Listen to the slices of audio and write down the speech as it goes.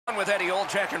With Eddie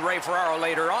Olczyk and Ray Ferraro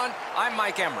later on, I'm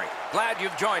Mike Emery. Glad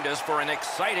you've joined us for an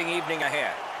exciting evening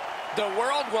ahead. The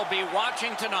world will be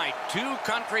watching tonight. Two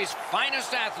countries'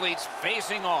 finest athletes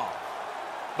facing off.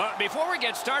 But before we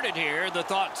get started here, the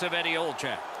thoughts of Eddie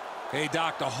Olczyk. Hey,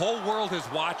 Doc, the whole world is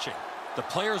watching. The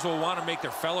players will want to make their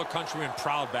fellow countrymen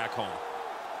proud back home.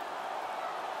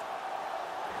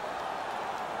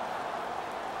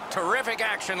 Terrific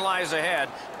action lies ahead.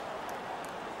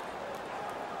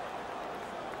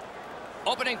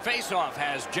 Opening faceoff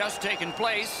has just taken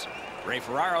place. Ray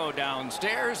Ferraro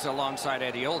downstairs alongside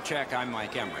Eddie Olczyk. I'm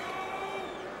Mike Emery.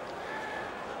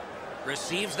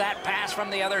 Receives that pass from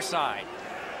the other side.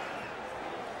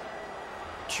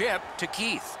 Chip to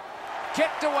Keith.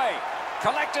 Kicked away.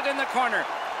 Collected in the corner.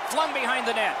 Flung behind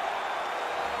the net.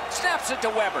 Snaps it to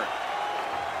Weber.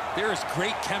 There is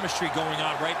great chemistry going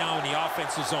on right now in the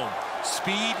offensive zone.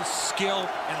 Speed, skill,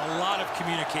 and a lot of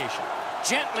communication.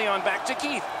 Gently on back to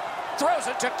Keith. Throws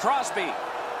it to Crosby.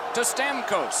 To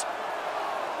Stamkos.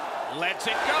 Lets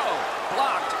it go.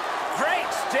 Blocked.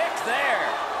 Great stick there.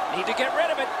 Need to get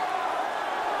rid of it.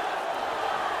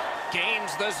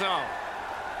 Gains the zone.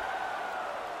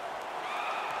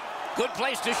 Good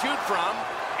place to shoot from.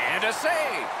 And a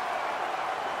save.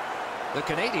 The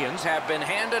Canadians have been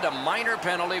handed a minor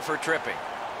penalty for tripping.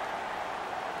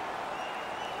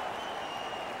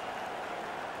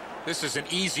 This is an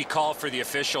easy call for the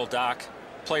official, Doc.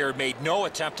 Player made no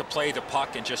attempt to play the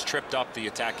puck and just tripped up the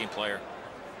attacking player.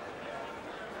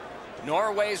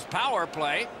 Norway's power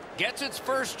play gets its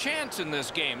first chance in this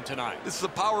game tonight. This is a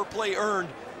power play earned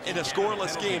in a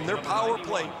scoreless game. Their power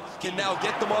play can now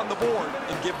get them on the board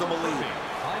and give them a lead.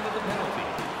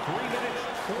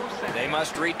 They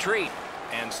must retreat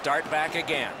and start back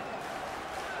again.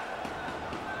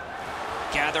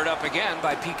 Gathered up again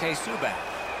by PK Subban.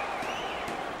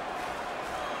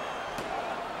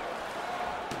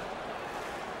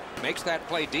 Makes that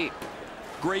play deep.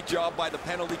 Great job by the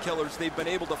penalty killers. They've been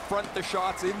able to front the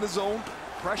shots in the zone,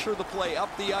 pressure the play up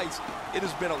the ice. It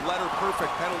has been a letter-perfect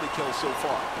penalty kill so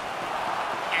far.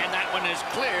 And that one is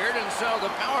cleared, and so the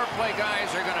power play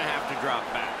guys are going to have to drop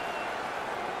back.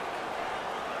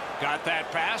 Got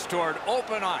that pass toward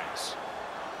open ice.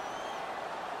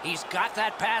 He's got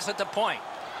that pass at the point.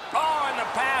 Oh, and the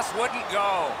pass wouldn't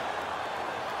go.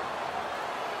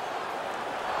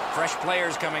 Fresh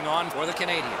players coming on for the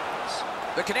Canadians.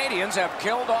 The Canadians have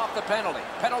killed off the penalty.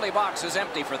 Penalty box is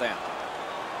empty for them.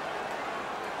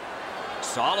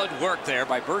 Solid work there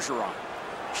by Bergeron.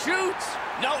 Shoots!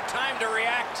 No time to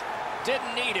react.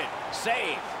 Didn't need it.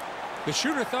 Save. The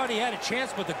shooter thought he had a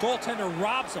chance, but the goaltender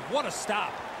robs him. What a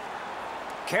stop.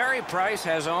 Carey Price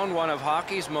has owned one of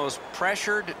hockey's most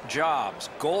pressured jobs.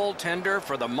 Goaltender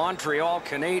for the Montreal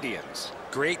Canadiens.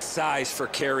 Great size for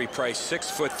Carey Price,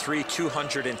 6'3",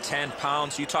 210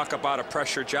 pounds. You talk about a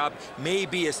pressure job.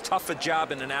 Maybe as tough a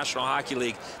job in the National Hockey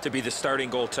League to be the starting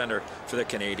goaltender for the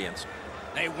Canadiens.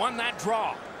 They won that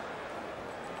draw.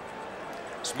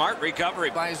 Smart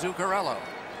recovery by Zuccarello.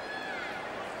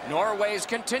 Norway's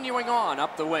continuing on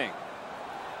up the wing.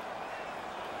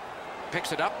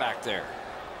 Picks it up back there.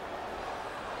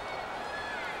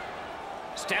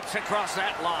 Steps across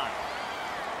that line.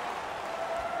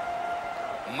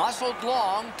 Muscled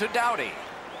long to Doughty.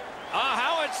 A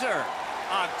howitzer.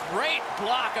 A great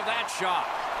block of that shot.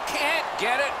 Can't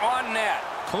get it on net.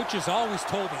 Coach is always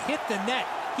told to hit the net.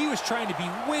 He was trying to be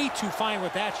way too fine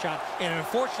with that shot, and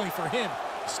unfortunately for him,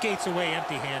 skates away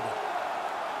empty-handed.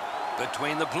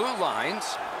 Between the blue lines.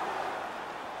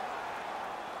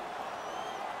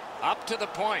 Up to the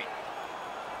point.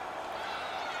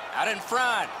 Out in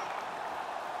front.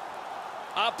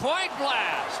 A point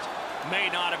blast. May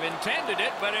not have intended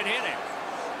it, but it hit him.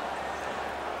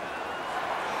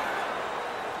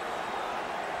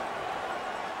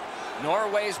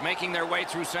 Norway's making their way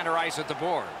through center ice at the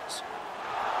boards.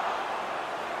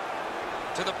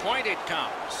 To the point it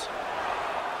comes.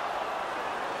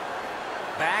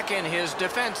 Back in his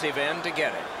defensive end to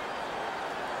get it.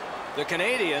 The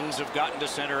Canadians have gotten to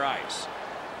center ice.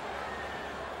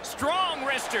 Strong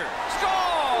wrister.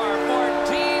 Score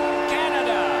for Team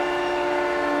Canada.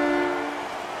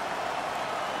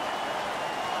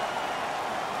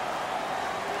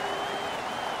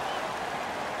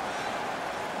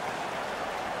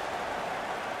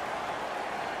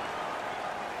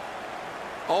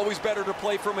 Always better to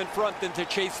play from in front than to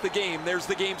chase the game. There's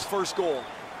the game's first goal.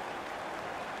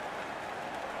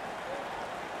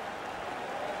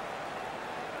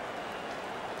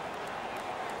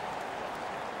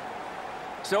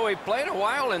 So he played a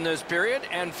while in this period,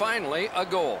 and finally a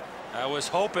goal. I was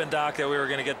hoping, Doc, that we were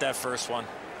going to get that first one.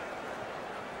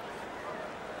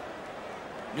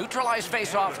 Neutralized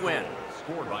face-off win.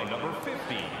 Scored by number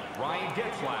 50, Ryan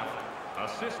Getzlaff.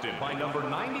 Assisted by number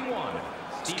 91.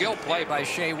 Skill play by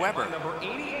Shea Weber. Number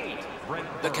 88,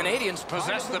 The Canadians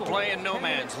possess the play in no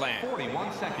man's land.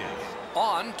 41 seconds.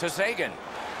 On to Sagan.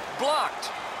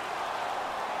 Blocked.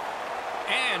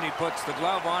 And he puts the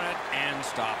glove on it and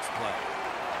stops play.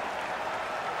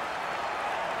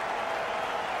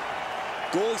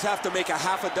 Goalies have to make a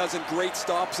half a dozen great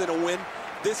stops in a win.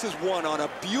 This is one on a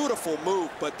beautiful move,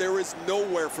 but there is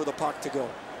nowhere for the puck to go.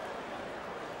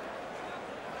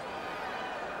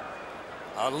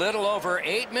 A little over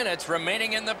 8 minutes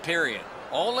remaining in the period.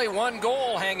 Only one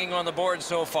goal hanging on the board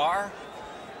so far.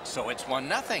 So it's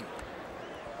 1-0.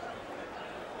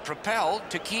 Propelled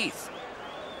to Keith.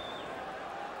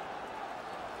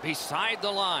 Beside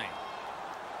the line.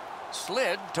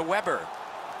 Slid to Weber.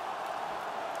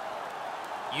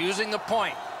 Using the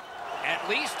point. At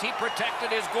least he protected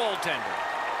his goaltender.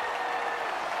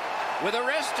 With a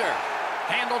wrister.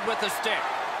 Handled with the stick.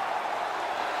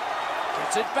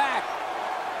 Gets it back.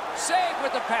 Save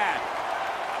with the pad.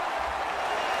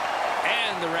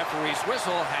 And the referee's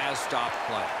whistle has stopped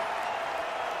play.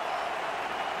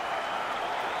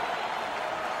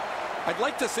 I'd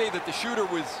like to say that the shooter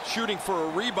was shooting for a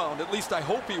rebound. At least I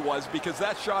hope he was, because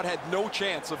that shot had no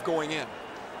chance of going in.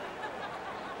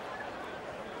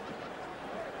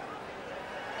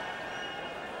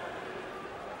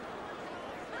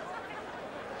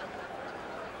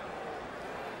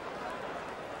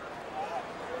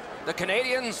 The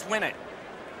Canadians win it.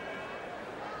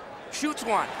 Shoots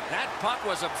one. That puck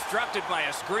was obstructed by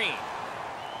a screen.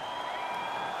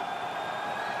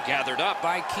 Gathered up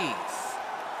by Keith.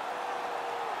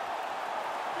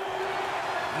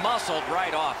 Muscled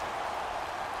right off.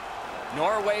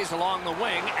 Norway's along the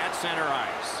wing at center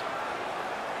ice.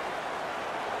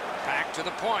 Back to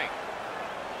the point.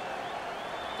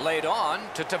 Laid on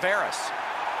to Tavares.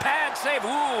 Pad save.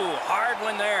 Ooh, hard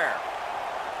one there.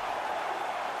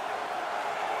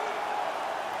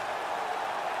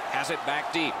 Has it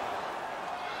back deep.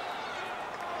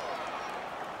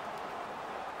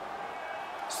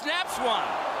 Snaps one.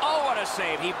 Oh, what a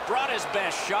save. He brought his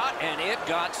best shot, and it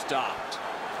got stopped.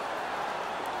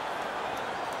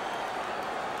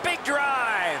 Big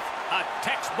drive. A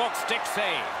textbook stick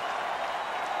save.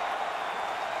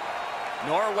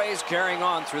 Norway's carrying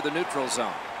on through the neutral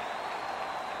zone.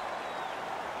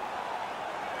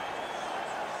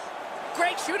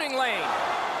 Great shooting lane.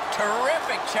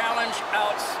 Terrific challenge.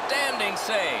 Outstanding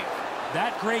save.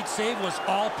 That great save was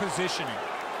all positioning.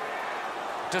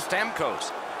 To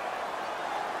Stamkos.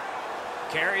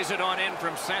 Carries it on in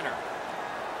from center.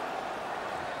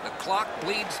 The clock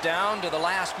bleeds down to the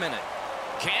last minute.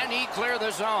 Can he clear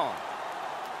the zone?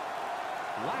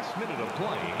 Last minute of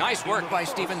play. Nice work by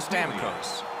Steven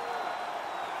Stamkos.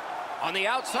 On the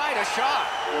outside, a shot.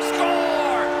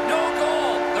 Score! No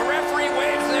goal. The referee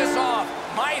waves this off.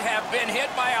 Might have been hit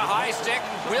by a high stick.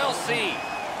 We'll see.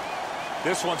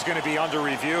 This one's going to be under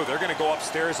review. They're going to go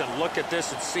upstairs and look at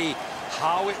this and see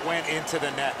how it went into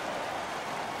the net.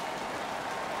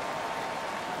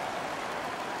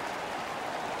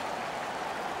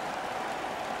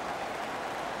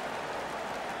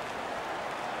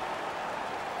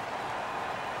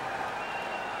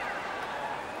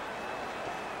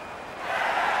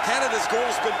 Canada's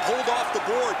goal's been pulled off the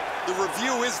board. The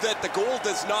review is that the goal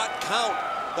does not count.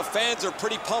 The fans are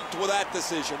pretty pumped with that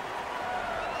decision.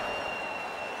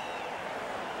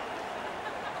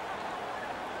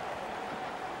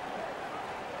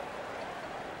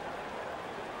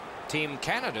 Team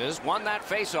Canada's won that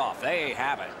face-off. They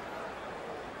have it.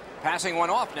 Passing one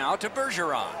off now to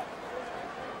Bergeron.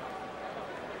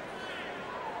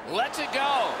 Lets it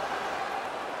go.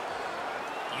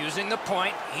 Using the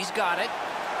point. He's got it.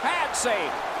 Pad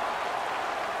save.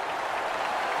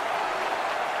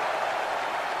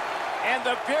 And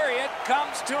the period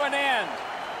comes to an end.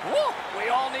 Woo! We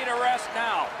all need a rest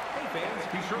now. Hey fans,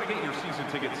 be sure to get your season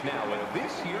tickets now at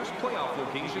this year's playoff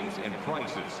locations and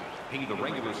prices. Pay the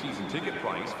regular season ticket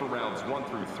price for rounds 1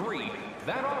 through 3.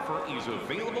 That offer is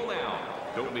available now.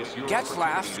 Don't miss your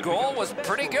Getzlaff's goal was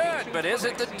pretty good, but is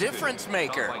it the difference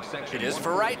maker? It is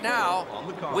for right now.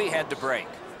 We head to break.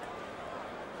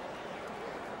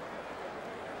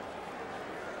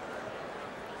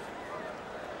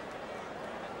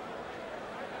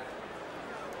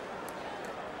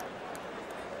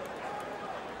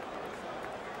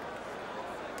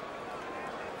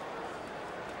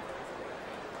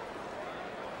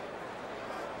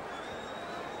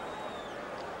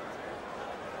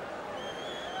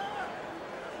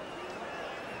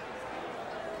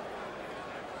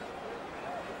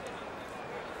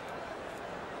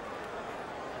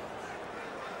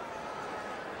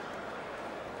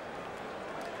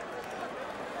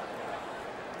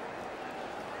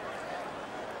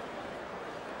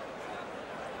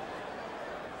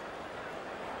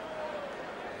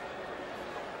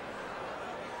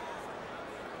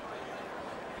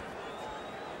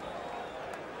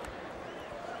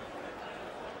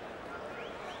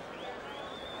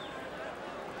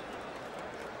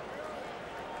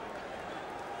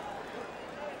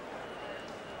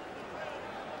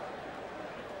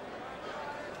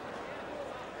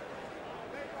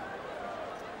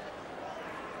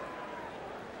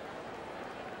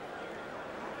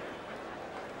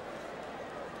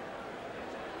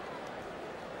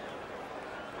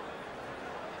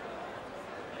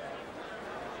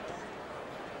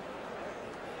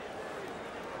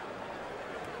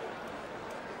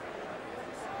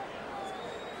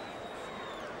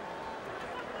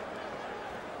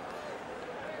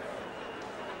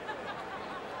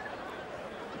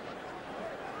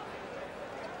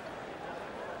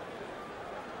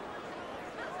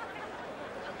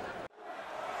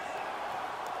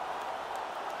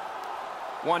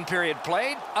 One period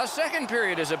played, a second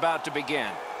period is about to begin.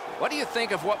 What do you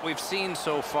think of what we've seen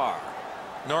so far?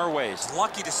 Norway's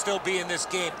lucky to still be in this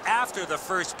game after the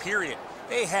first period.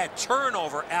 They had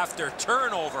turnover after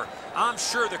turnover. I'm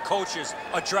sure the coaches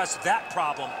addressed that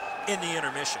problem in the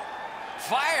intermission.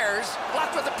 Fires,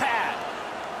 blocked with the pad.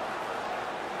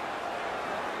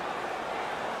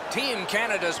 Team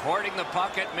Canada's hoarding the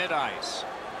puck at mid-ice.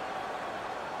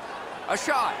 A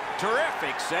shot,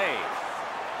 terrific save.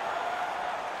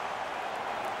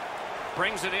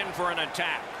 Brings it in for an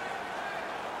attack.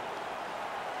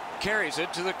 Carries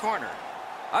it to the corner.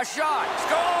 A shot,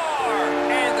 score!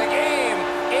 And the game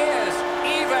is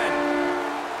even.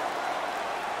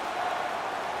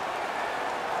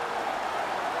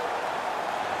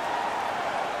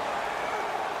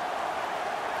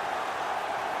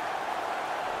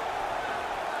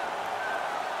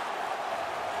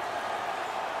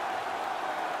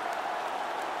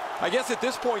 I guess at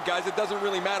this point, guys, it doesn't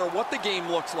really matter what the game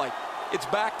looks like. It's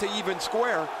back to even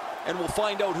square, and we'll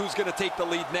find out who's going to take the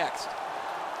lead next.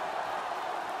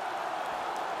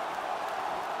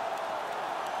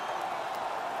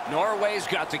 Norway's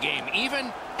got the game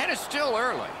even, and it's still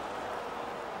early.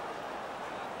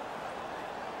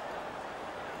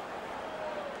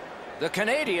 The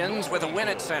Canadians with a win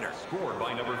at center.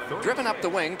 Driven up the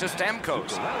wing to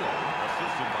Stamkos.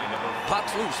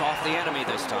 Puck's loose off the enemy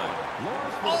this time.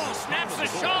 Oh, snaps the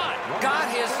shot! Got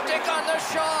his stick on the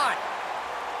shot!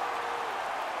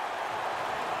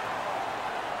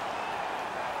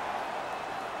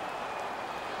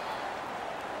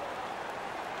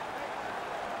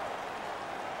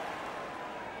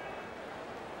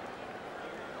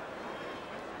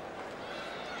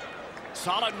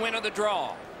 Solid win of the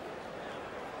draw.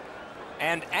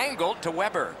 And angled to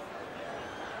Weber.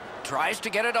 Tries to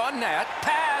get it on net.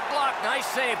 Pad block. Nice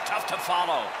save. Tough to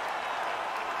follow.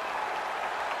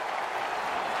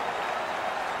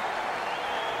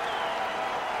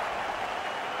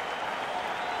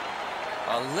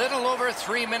 A little over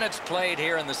 3 minutes played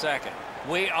here in the second.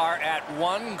 We are at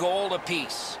 1 goal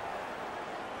apiece.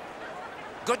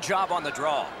 Good job on the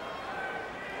draw.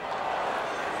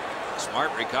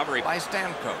 Smart recovery by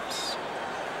Stamkos.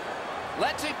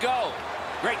 Lets it go.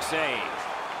 Great save.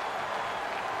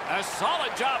 A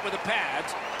solid job with the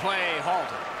pads. Play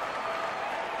halted.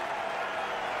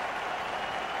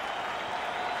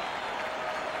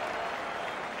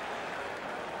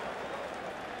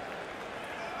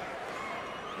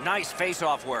 Nice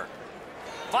face-off work.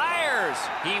 Fires!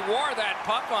 He wore that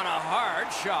puck on a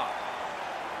hard shot.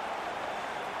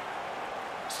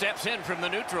 Steps in from the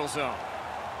neutral zone.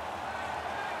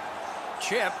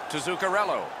 Chip to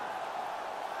Zuccarello.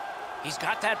 He's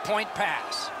got that point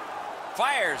pass.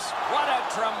 Fires. What a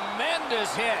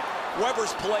tremendous hit.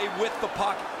 Weber's play with the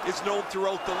puck is known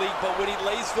throughout the league, but when he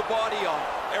lays the body on,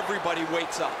 everybody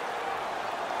wakes up.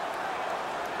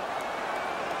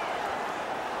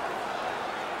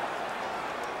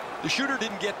 The shooter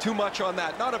didn't get too much on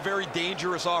that. Not a very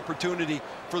dangerous opportunity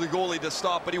for the goalie to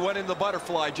stop, but he went in the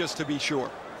butterfly just to be sure.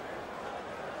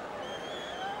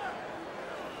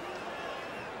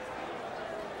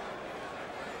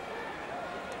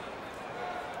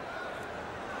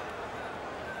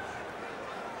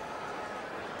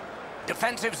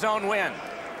 Defensive zone win.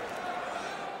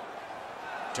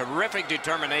 Terrific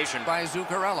determination by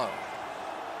Zuccarello.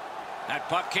 That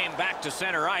puck came back to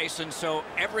center ice, and so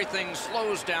everything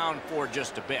slows down for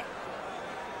just a bit.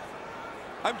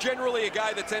 I'm generally a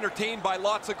guy that's entertained by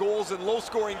lots of goals, and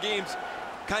low-scoring games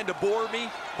kind of bore me,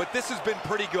 but this has been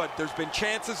pretty good. There's been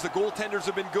chances, the goaltenders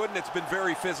have been good, and it's been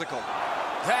very physical.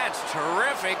 That's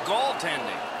terrific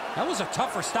goaltending. That was a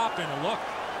tougher stop than a look.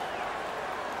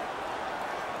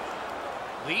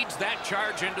 Leads that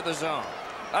charge into the zone.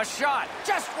 A shot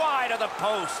just wide of the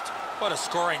post. What a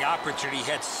scoring opportunity. He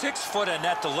had 6 foot of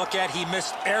net to look at. He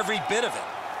missed every bit of it.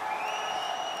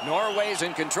 Norway's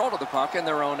in control of the puck in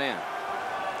their own end.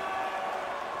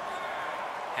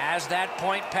 Has that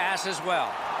point pass as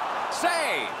well.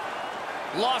 Save!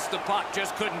 Lost the puck,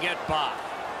 just couldn't get by.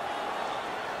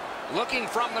 Looking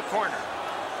from the corner.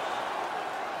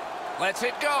 Lets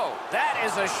it go. That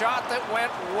is a shot that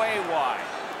went way wide.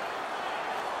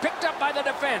 Picked up by the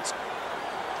defense.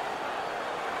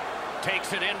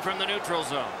 Takes it in from the neutral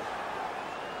zone.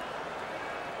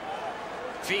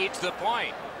 Feeds the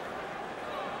point.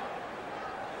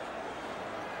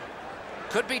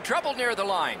 Could be trouble near the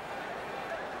line.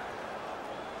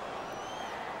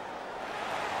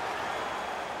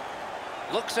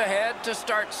 Looks ahead to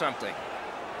start something.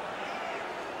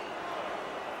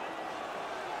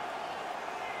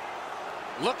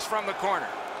 Looks from the corner.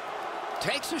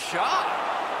 Takes a shot.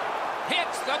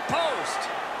 Hits the post.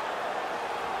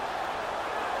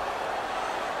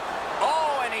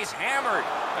 he's hammered.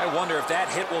 I wonder if that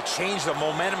hit will change the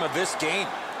momentum of this game.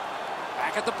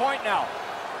 Back at the point now.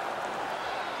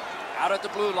 Out at the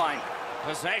blue line.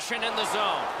 Possession in the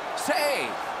zone.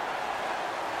 Save.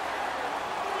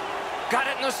 Got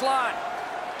it in the slot.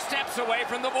 Steps away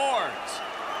from the boards.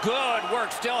 Good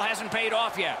work. Still hasn't paid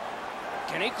off yet.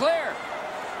 Can he clear?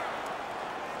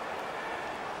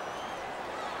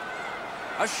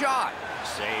 A shot.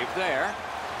 Save there.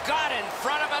 Got in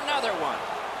front of another one.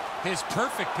 His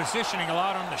perfect positioning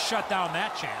allowed him to shut down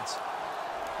that chance.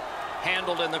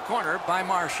 Handled in the corner by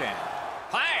Marchand.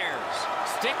 Fires.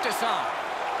 Stick to side.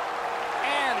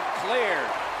 And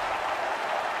cleared.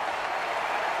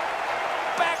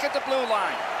 Back at the blue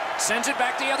line. Sends it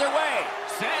back the other way.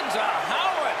 Sends a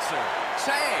howitzer.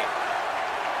 Save.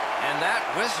 And that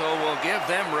whistle will give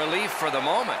them relief for the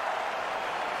moment.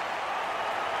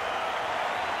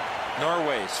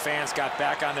 Norway's fans got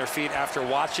back on their feet after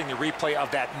watching the replay of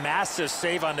that massive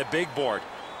save on the big board.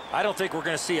 I don't think we're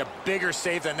going to see a bigger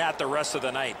save than that the rest of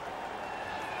the night.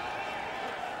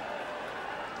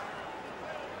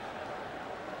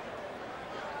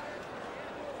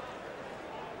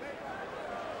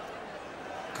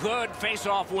 Good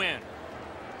face-off win.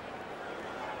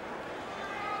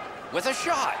 With a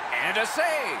shot and a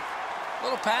save.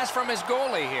 Little pass from his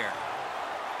goalie here.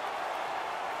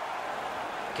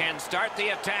 Can start the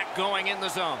attack going in the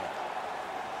zone.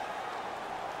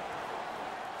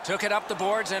 Took it up the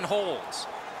boards and holds.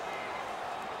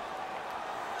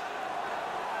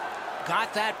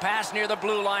 Got that pass near the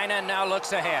blue line and now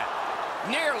looks ahead.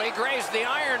 Nearly grazed the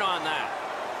iron on that.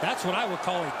 That's what I would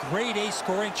call a grade A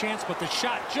scoring chance, but the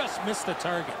shot just missed the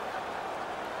target.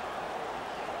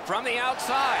 From the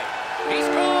outside, he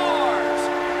scores!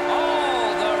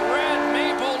 Oh, the red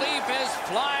maple leaf is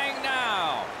flying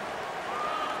now.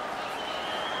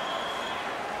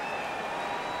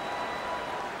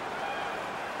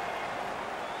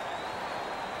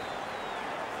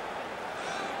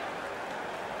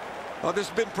 Well, this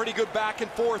has been pretty good back and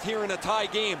forth here in a tie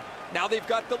game. Now they've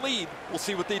got the lead. We'll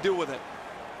see what they do with it.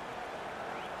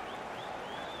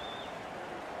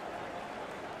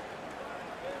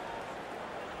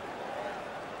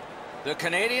 The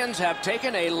Canadians have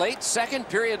taken a late second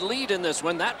period lead in this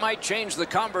one. That might change the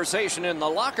conversation in the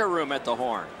locker room at the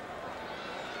Horn.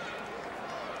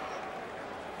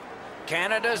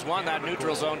 Canada's won that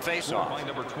neutral zone faceoff.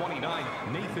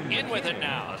 In with it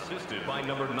now. Assisted by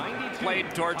number 92.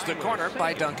 Played towards the corner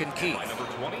by Duncan Keith. By number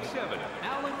 27,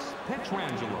 Alex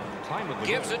Pietrangelo. Time of the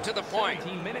Gives goal, it to the point.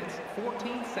 17 minutes,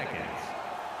 14 seconds.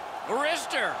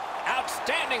 Wrister.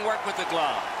 Outstanding work with the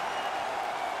glove.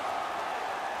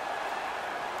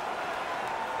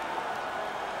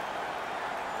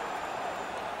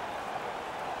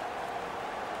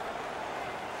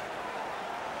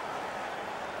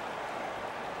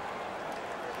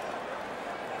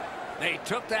 They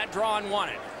took that draw and won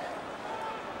it.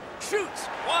 Shoots.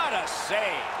 What a save.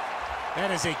 That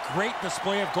is a great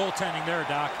display of goaltending there,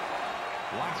 Doc.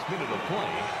 Last minute of play.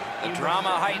 The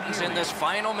drama heightens in this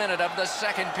final minute of the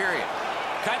second period.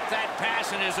 Cut that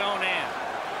pass in his own end.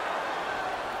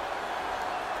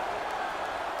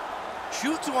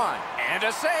 Shoots one and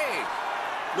a save.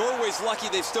 Norway's lucky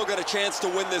they've still got a chance to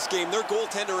win this game. Their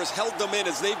goaltender has held them in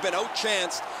as they've been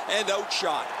outchanced and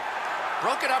outshot.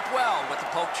 Broke it up well with the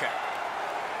poke check.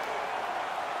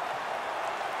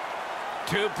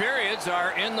 2 periods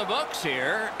are in the books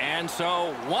here, and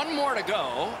so 1 more to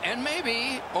go, and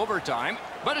maybe overtime,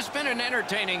 but it's been an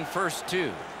entertaining first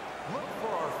 2. Look for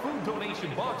our food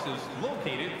donation boxes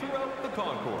located throughout the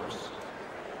concourse.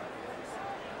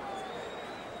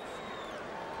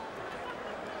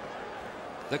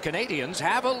 The Canadians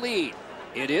have a lead.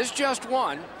 It is just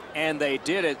 1, and they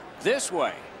did it this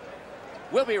way.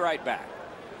 We'll be right back.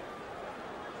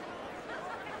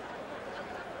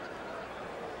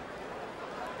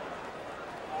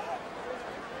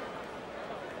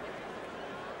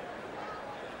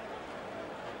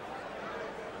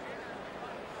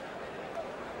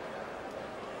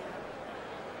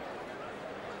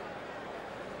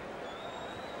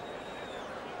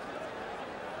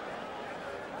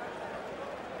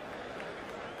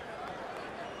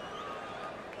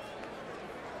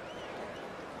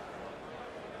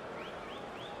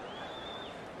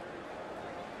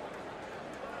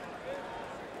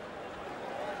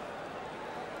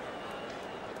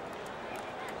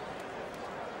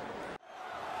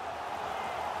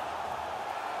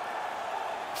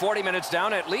 $40 minutes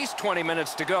down, at least 20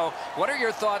 minutes to go. What are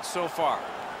your thoughts so far?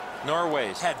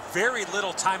 Norway's had very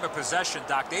little time of possession,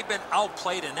 Doc. They've been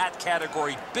outplayed in that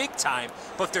category big time,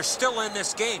 but they're still in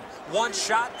this game. One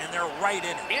shot, and they're right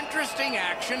in it. Interesting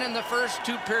action in the first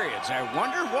 2 periods. I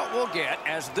wonder what we'll get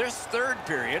as this third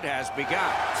period has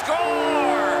begun. Score!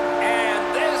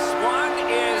 And this one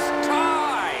is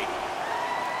tied.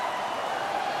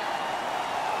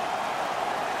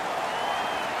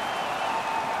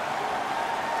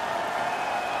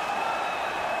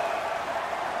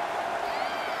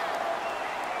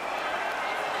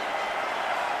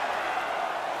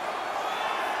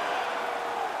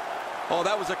 Oh,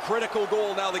 that was a critical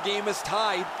goal. Now the game is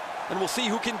tied, and we'll see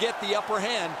who can get the upper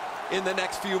hand in the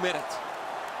next few minutes.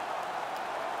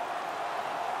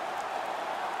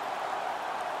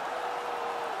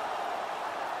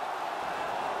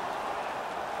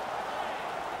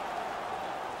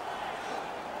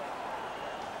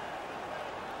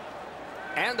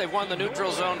 And they've won the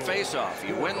neutral zone faceoff.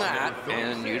 You win that,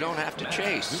 and you don't have to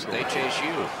chase. They chase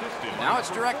you. Now it's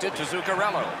directed to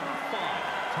Zuccarello.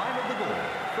 Time of the goal,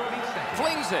 30 seconds.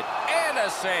 Flings it, and a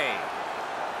save.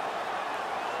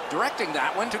 Directing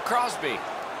that one to Crosby.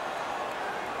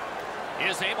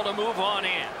 Is able to move on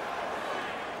in.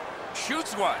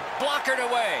 Shoots one, blockered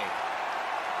away.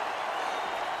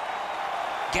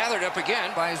 Gathered up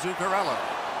again by Zuccarello.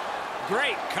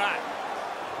 Great cut.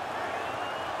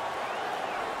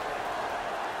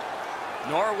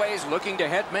 Norway's looking to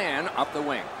head man up the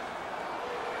wing.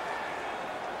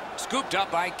 Scooped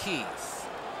up by Keith.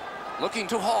 Looking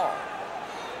to Hall.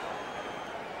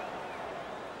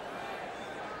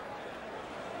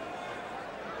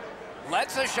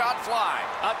 Lets a shot fly.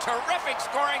 A terrific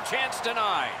scoring chance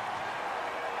denied.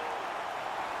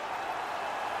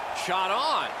 Shot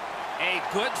on. A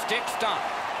good stick stump.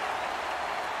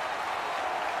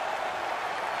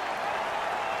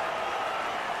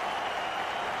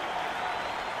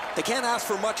 They can't ask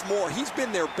for much more. He's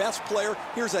been their best player.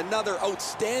 Here's another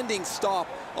outstanding stop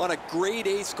on a grade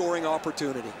A scoring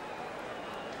opportunity.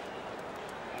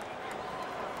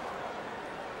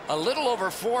 A little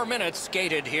over 4 minutes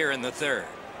skated here in the third.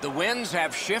 The winds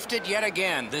have shifted yet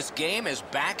again. This game is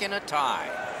back in a tie.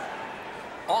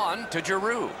 On to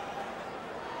Giroux.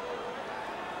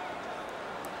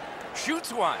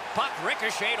 Shoots one. Puck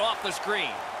ricocheted off the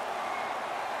screen.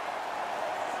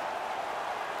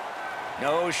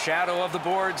 No shadow of the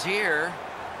boards here.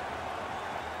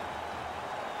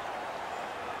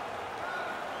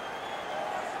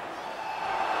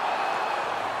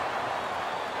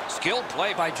 Skilled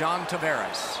play by John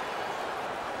Tavares.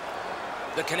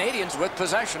 The Canadians with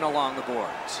possession along the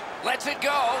boards. Lets it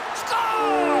go.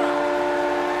 Score!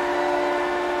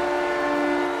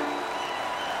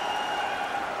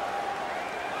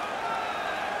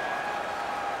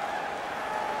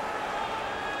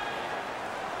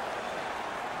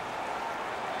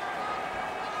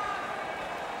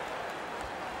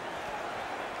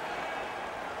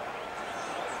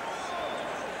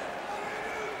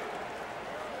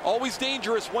 Always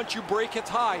dangerous once you break a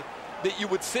tie that you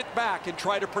would sit back and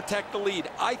try to protect the lead.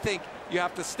 I think you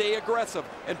have to stay aggressive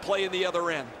and play in the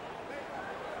other end.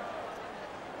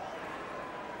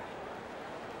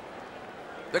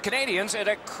 The Canadians at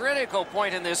a critical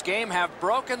point in this game have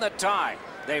broken the tie.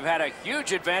 They've had a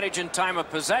huge advantage in time of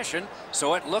possession,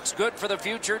 so it looks good for the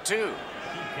future too.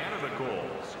 Canada goal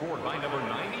scored by number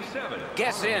 97.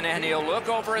 Gets in and he'll look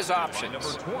over his options.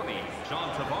 Number 20, John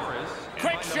Tavares.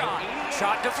 Quick shot.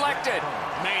 Shot deflected.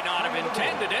 May not have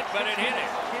intended it, but it hit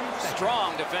it.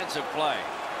 Strong defensive play.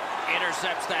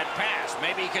 Intercepts that pass.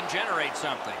 Maybe he can generate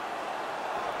something.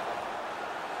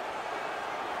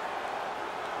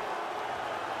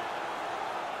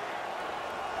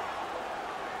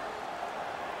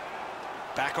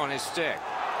 Back on his stick.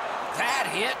 That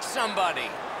hit somebody.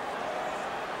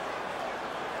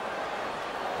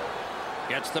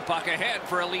 Gets the puck ahead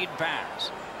for a lead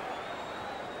pass.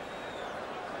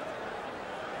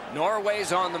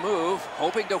 Norway's on the move,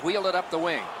 hoping to wheel it up the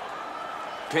wing.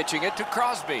 Pitching it to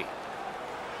Crosby.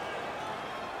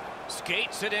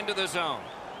 Skates it into the zone.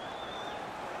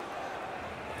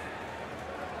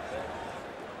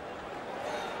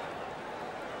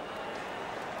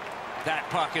 That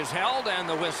puck is held and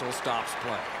the whistle stops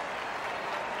play.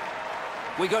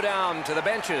 We go down to the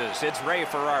benches. It's Ray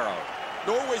Ferraro.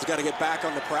 Norway's got to get back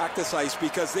on the practice ice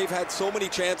because they've had so many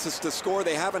chances to score.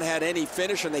 They haven't had any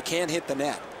finish and they can't hit the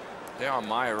net. Yeah,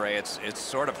 my Ray, it's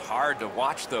sort of hard to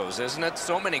watch those, isn't it?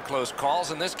 So many close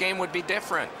calls, and this game would be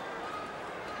different.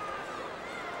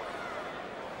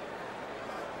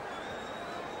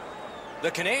 The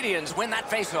Canadians win that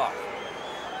faceoff.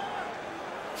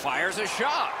 Fires a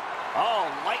shot.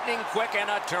 Oh, lightning quick and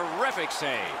a terrific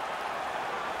save.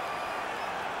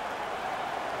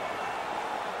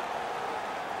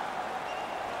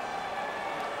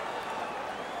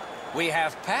 We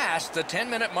have passed the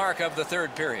 10-minute mark of the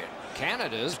third period.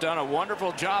 Canada's done a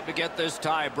wonderful job to get this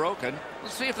tie broken.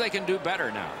 Let's see if they can do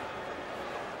better now.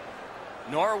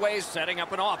 Norway's setting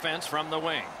up an offense from the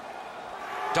wing.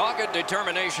 Dogged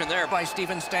determination there by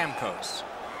Steven Stamkos.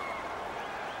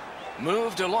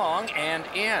 Moved along and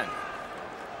in.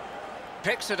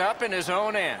 Picks it up in his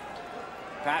own end.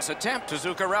 Pass attempt to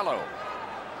Zuccarello.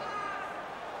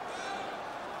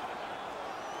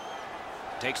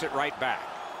 Takes it right back.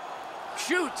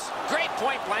 Shoots. Great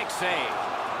point-blank save.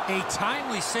 A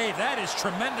timely save. That is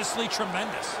tremendously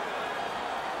tremendous.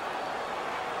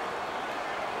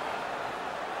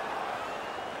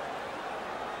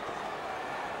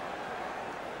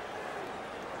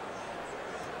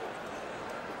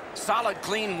 Solid,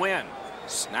 clean win.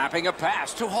 Snapping a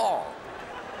pass to Hall.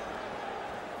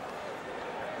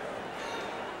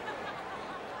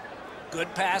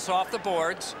 Good pass off the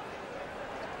boards.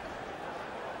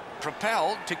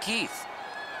 Propelled to Keith.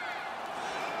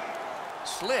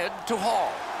 Slid to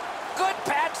Hall. Good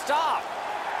pad stop.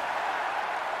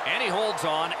 And he holds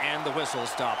on, and the whistle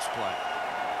stops play.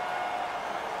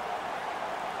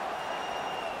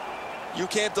 You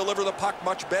can't deliver the puck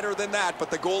much better than that, but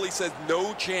the goalie says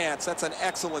no chance. That's an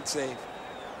excellent save.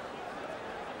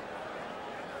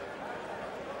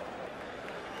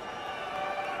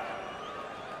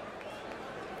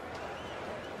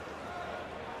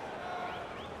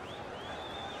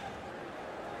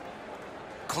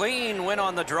 Clean win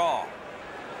on the draw.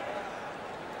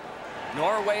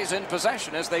 Norway's in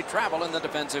possession as they travel in the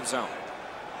defensive zone.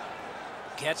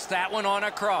 Gets that one on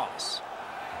a cross.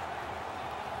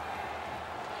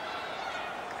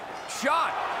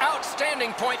 Shot.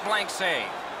 Outstanding point-blank save.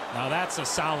 Now that's a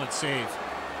solid save.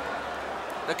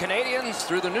 The Canadians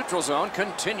through the neutral zone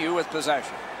continue with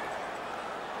possession.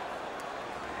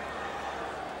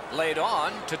 Laid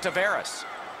on to Tavares.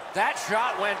 That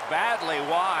shot went badly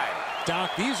wide.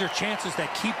 Doc, these are chances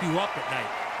that keep you up at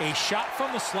night. A shot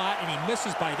from the slot and he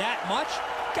misses by that much.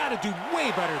 Got to do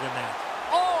way better than that.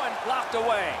 Oh, and blocked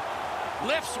away.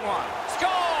 Lifts one.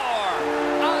 Score!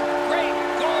 A great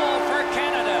goal for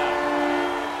Canada.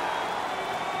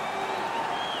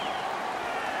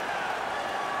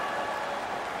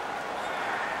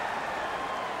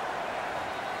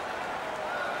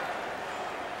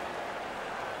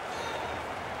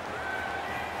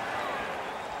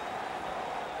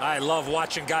 I love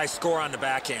watching guys score on the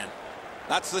backhand.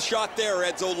 That's the shot there,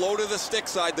 Edzo. Low to the stick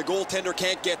side. The goaltender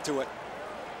can't get to it.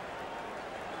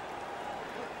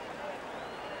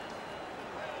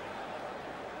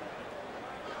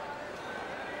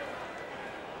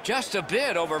 Just a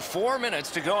bit over 4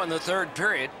 minutes to go in the third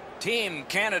period. Team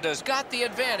Canada's got the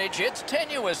advantage. It's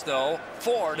tenuous, though.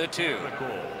 4-2.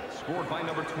 Scored by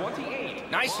number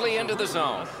 28. Nicely into the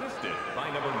zone. Assisted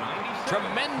by number 97.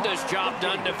 Tremendous job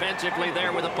done defensively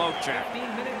there with a poke check.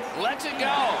 Lets it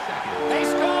go. They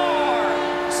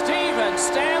score! Steven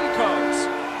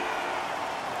Stamkos.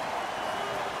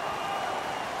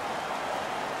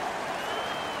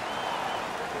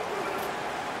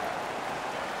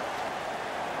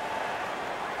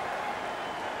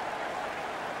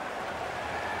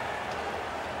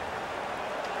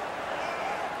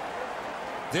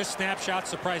 This snapshot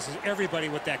surprises everybody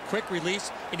with that quick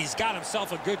release, and he's got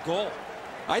himself a good goal.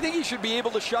 I think he should be able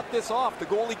to shut this off. The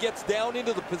goalie gets down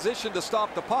into the position to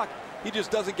stop the puck. He just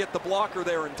doesn't get the blocker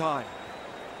there in time.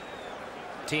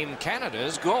 Team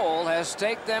Canada's goal has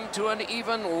staked them to an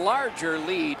even larger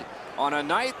lead on a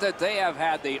night that they have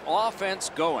had the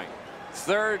offense going.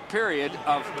 Third period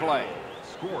of play.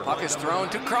 Puck is thrown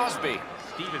to Crosby.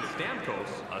 Steven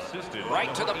Stamkos assisted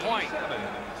right to the point.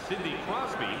 Sidney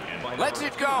Crosby. Lets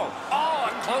it go. Oh,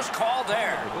 a close call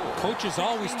there. Coaches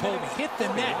always told me, hit the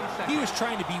net. He was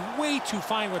trying to be way too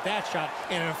fine with that shot,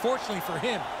 and unfortunately for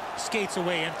him, skates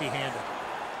away empty-handed.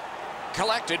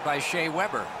 Collected by Shea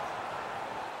Weber.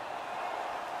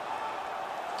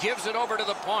 Gives it over to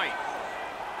the point.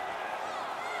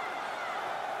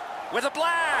 With a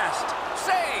blast.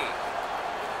 Save.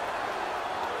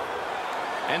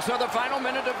 And so the final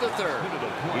minute of the third.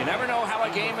 You never know how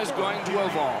a game is going to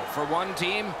evolve. For one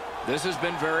team, this has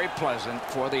been very pleasant.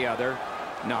 For the other,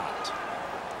 not.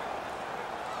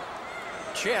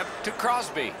 Chip to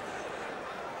Crosby.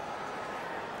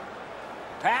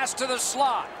 Pass to the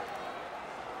slot.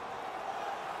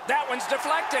 That one's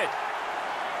deflected.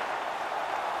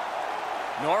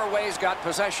 Norway's got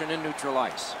possession in neutral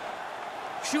ice.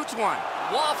 Shoots one.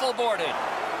 Waffle boarded.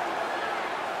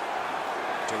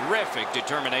 Terrific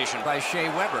determination by Shea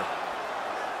Weber.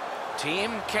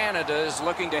 Team Canada is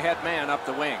looking to head man up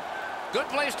the wing. Good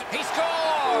place to... He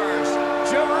scores!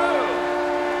 Giroux!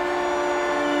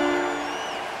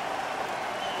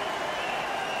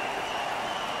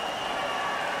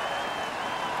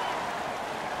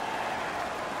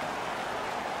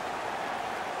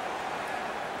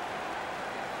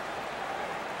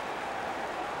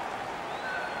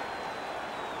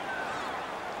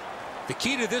 The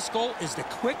key to this goal is the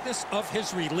quickness of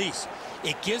his release.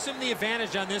 It gives him the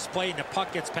advantage on this play, and the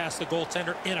puck gets past the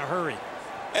goaltender in a hurry.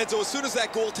 And so as soon as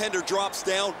that goaltender drops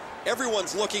down,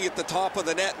 everyone's looking at the top of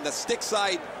the net, and the stick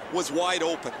side was wide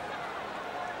open.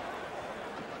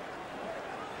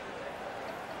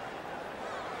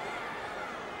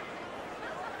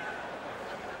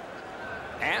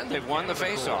 And they've won the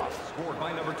faceoff. Scored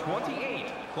by number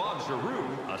 28, Claude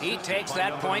Giroux. He takes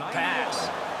that point pass.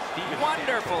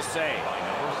 Wonderful save. By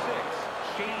number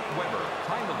 6, Shane Weber.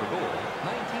 Time of the goal,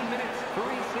 19 minutes,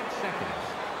 36 seconds.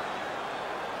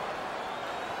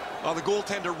 Well, the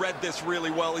goaltender read this really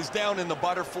well. He's down in the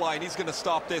butterfly, and he's going to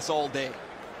stop this all day.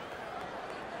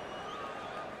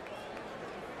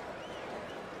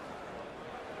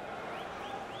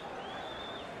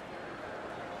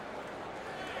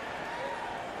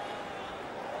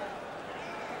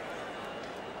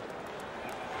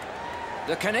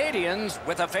 The Canadians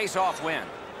with a face-off win.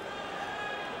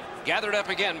 Gathered up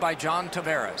again by John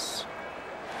Tavares.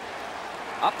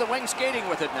 Up the wing, skating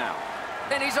with it now.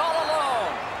 And he's all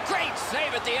alone. Great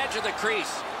save at the edge of the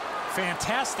crease.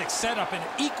 Fantastic setup and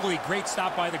equally great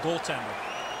stop by the goaltender.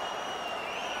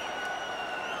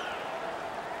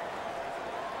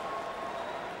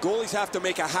 Goalies have to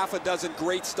make a half a dozen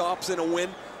great stops in a win.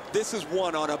 This is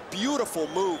one on a beautiful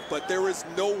move, but there is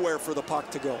nowhere for the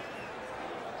puck to go.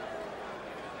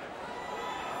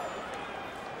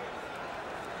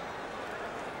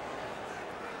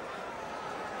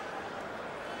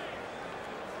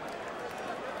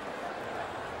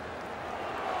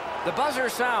 The buzzer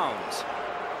sounds.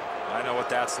 I know what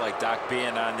that's like, Doc,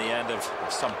 being on the end of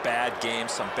some bad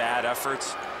games, some bad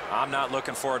efforts. I'm not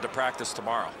looking forward to practice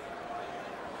tomorrow.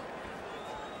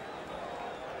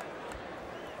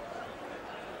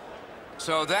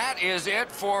 So that is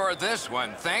it for this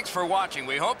one. Thanks for watching.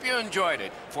 We hope you enjoyed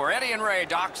it. For Eddie and Ray,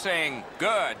 Doc saying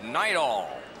good night all.